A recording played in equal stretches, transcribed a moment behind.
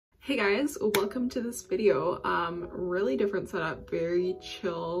Hey guys, welcome to this video. Really different setup, very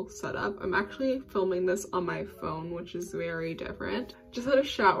chill setup. I'm actually filming this on my phone, which is very different. Just had a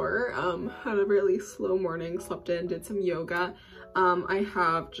shower, had a really slow morning, slept in, did some yoga. I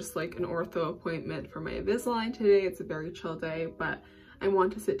have just like an ortho appointment for my Invisalign today. It's a very chill day, but I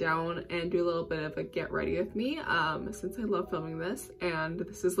want to sit down and do a little bit of a get ready with me since I love filming this, and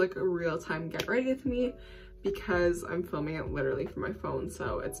this is like a real-time get ready with me because I'm filming it literally from my phone,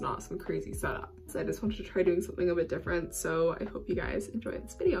 so it's not some crazy setup. So I just wanted to try doing something a bit different, so I hope you guys enjoy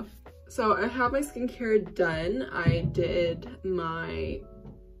this video. So I have my skincare done. I did my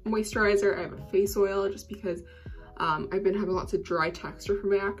moisturizer, I have a face oil just because I've been having lots of dry texture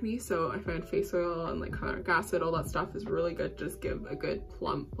from my acne, so I find face oil and like hyaluronic acid, all that stuff is really good to just give a good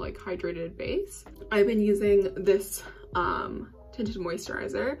plump, like hydrated base. I've been using this tinted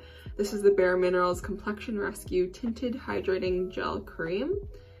moisturizer. This is the Bare Minerals Complexion Rescue Tinted Hydrating Gel Cream.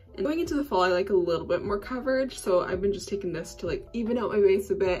 And going into the fall, I like a little bit more coverage, so I've been just taking this to like even out my base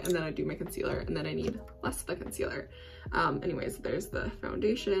a bit, and then I do my concealer, and then I need less of the concealer. Anyways, there's the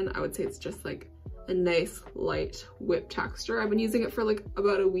foundation. I would say it's just like a nice light whip texture. I've been using it for like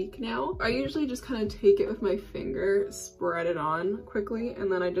about a week now. I usually just kind of take it with my finger, spread it on quickly,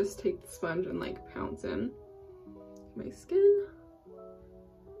 and then I just take the sponge and like pounce in my skin.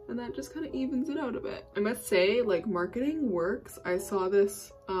 And that just kind of evens it out a bit. I must say, like, marketing works. I saw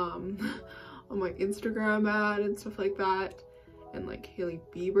this on my Instagram ad and stuff like that. And like Hailey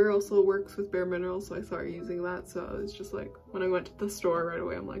Bieber also works with Bare Minerals, so I saw her using that. So it's just like, when I went to the store right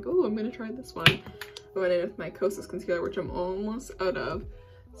away, I'm like, oh, I'm gonna try this one. I went in with my Kosas concealer, which I'm almost out of.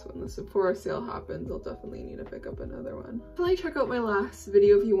 So when the Sephora sale happens, I'll definitely need to pick up another one. Definitely check out my last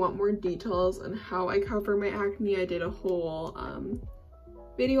video if you want more details on how I cover my acne. I did a whole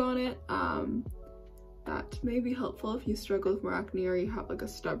video on it that may be helpful if you struggle with more acne or you have like a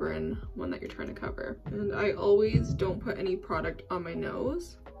stubborn one that you're trying to cover. And I always don't put any product on my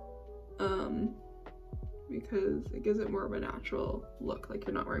nose because it gives it more of a natural look, like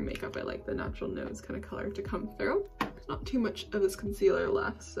you're not wearing makeup. I like the natural nose kind of color to come through. There's not too much of this concealer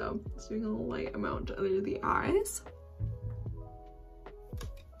left, so just doing a light amount under the eyes.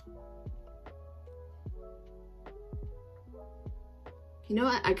 You know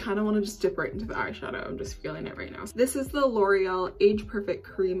what? I kind of want to just dip right into the eyeshadow. I'm just feeling it right now. So this is the L'Oreal Age Perfect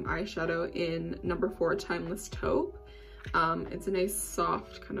Cream Eyeshadow in number 4 Timeless Taupe. It's a nice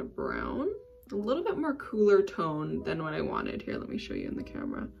soft kind of brown. A little bit more cooler tone than what I wanted. Here, let me show you in the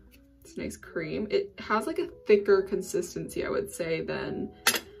camera. It's a nice cream. It has like a thicker consistency, I would say, than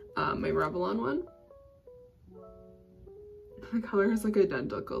my Revlon one. The color is like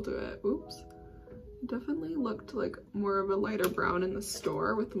identical to it. Oops. Definitely looked like more of a lighter brown in the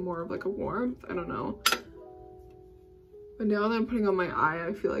store with more of like a warmth. I don't know. But now that I'm putting on my eye,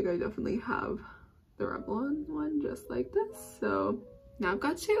 I feel like I definitely have the Revlon one just like this. So now I've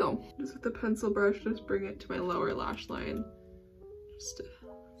got 2. Just with the pencil brush, just bring it to my lower lash line. Just to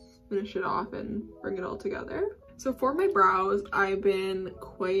finish it off and bring it all together. So for my brows, I've been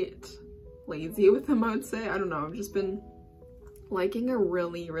quite lazy with them, I would say. I don't know, I've just been liking a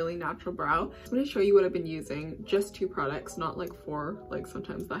really natural brow. I'm going to show you what I've been using. Just 2 products, not like 4, like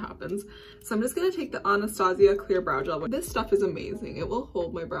sometimes that happens. So I'm just going to take the Anastasia Clear Brow Gel. This stuff is amazing. It will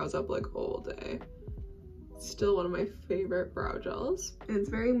hold my brows up like all day. It's still one of my favorite brow gels. It's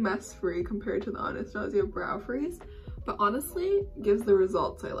very mess free compared to the Anastasia Brow Freeze, but honestly it gives the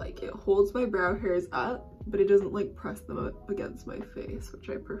results I like. It holds my brow hairs up, but it doesn't like press them up against my face, which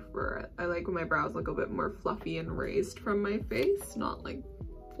I prefer. I like when my brows look a bit more fluffy and raised from my face, not like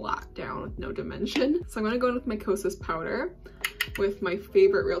flat down with no dimension. So I'm gonna go in with my Kosas powder with my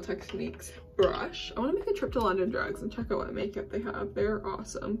favorite Real Techniques brush. I want to make a trip to London Drugs and check out what makeup they have. They're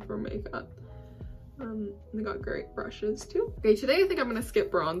awesome for makeup. They got great brushes too. Okay, today I think I'm gonna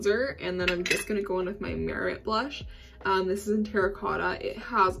skip bronzer, and then I'm just gonna go in with my Merit blush. This is in terracotta. It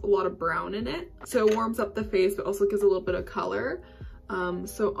has a lot of brown in it, so it warms up the face but also gives a little bit of color.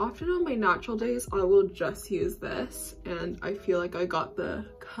 So often on my natural days I will just use this, and I feel like I got the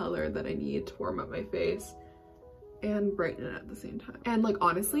color that I need to warm up my face and brighten it at the same time. And like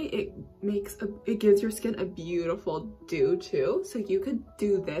honestly, it gives your skin a beautiful dew too. So you could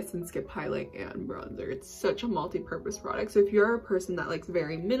do this and skip highlight and bronzer. It's such a multi-purpose product. So if you're a person that likes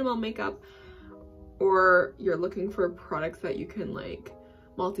very minimal makeup, or you're looking for products that you can like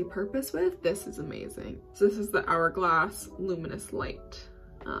multi-purpose with, this is amazing. So this is the Hourglass Luminous Light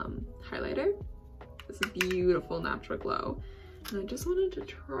highlighter. This is beautiful natural glow. And I just wanted to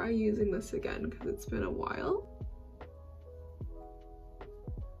try using this again because it's been a while.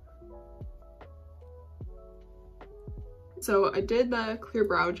 So I did the clear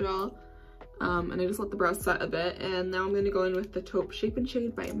brow gel and I just let the brows set a bit, and now I'm going to go in with the Taupe Shape and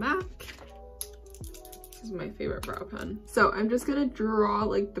Shade by MAC. This is my favorite brow pen. So I'm just going to draw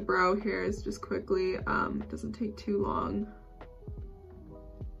like the brow hairs just quickly. It doesn't take too long.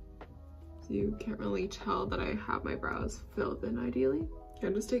 So you can't really tell that I have my brows filled in ideally. Okay,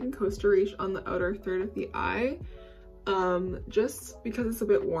 I'm just taking Costa Riche on the outer third of the eye. Just because it's a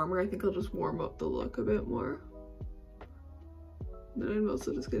bit warmer, I think I'll just warm up the look a bit more. Then I'm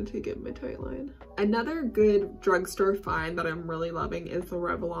also just going to take it in my tight line. Another good drugstore find that I'm really loving is the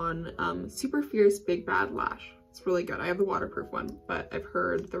Revlon Super Fierce Big Bad Lash. It's really good. I have the waterproof one, but I've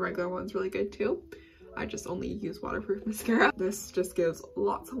heard the regular one's really good too. I just only use waterproof mascara. This just gives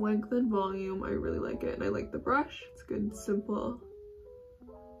lots of length and volume. I really like it, and I like the brush. It's a good, simple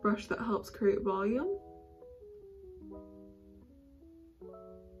brush that helps create volume.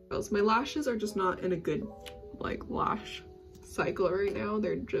 My lashes are just not in a good like lash cycle right now.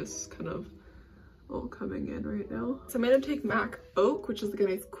 They're just kind of all coming in right now. So I'm gonna take MAC Oak, which is like a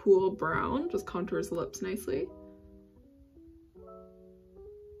nice cool brown, just contours the lips nicely.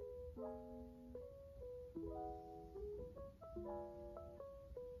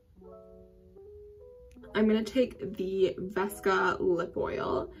 I'm gonna take the Vesca lip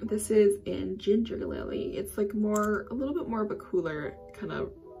oil. This is in Ginger Lily. It's like a little bit more of a cooler kind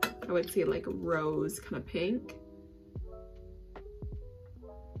of, I would say like rose kind of pink.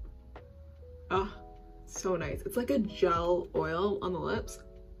 Oh, so nice. It's like a gel oil on the lips.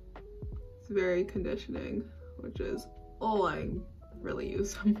 It's very conditioning, which is all I really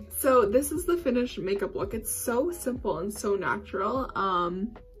use. So this is the finished makeup look. It's so simple and so natural.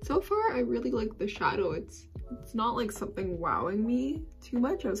 So far I really like the shadow. It's not like something wowing me too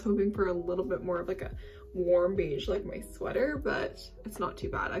much. I was hoping for a little bit more of like a warm beige like my sweater, but it's not too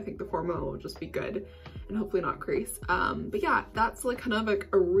bad. I think the formula will just be good and hopefully not crease. But yeah, that's like kind of like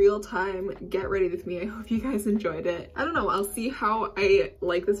a real-time get ready with me. I hope you guys enjoyed it. I don't know, I'll see how I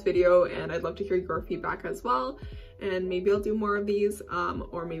like this video, and I'd love to hear your feedback as well. And maybe I'll do more of these,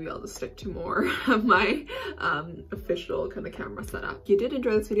 or maybe I'll just stick to more of my official kind of camera setup. If you did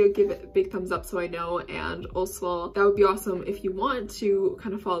enjoy this video, give it a big thumbs up so I know, and also that would be awesome if you want to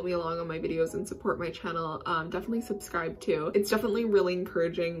kind of follow me along on my videos and support my channel. Definitely subscribe too. It's definitely really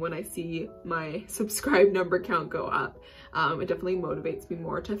encouraging when I see my subscribe number count go up. It definitely motivates me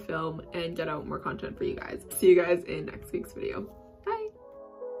more to film and get out more content for you guys. See you guys in next week's video. Bye!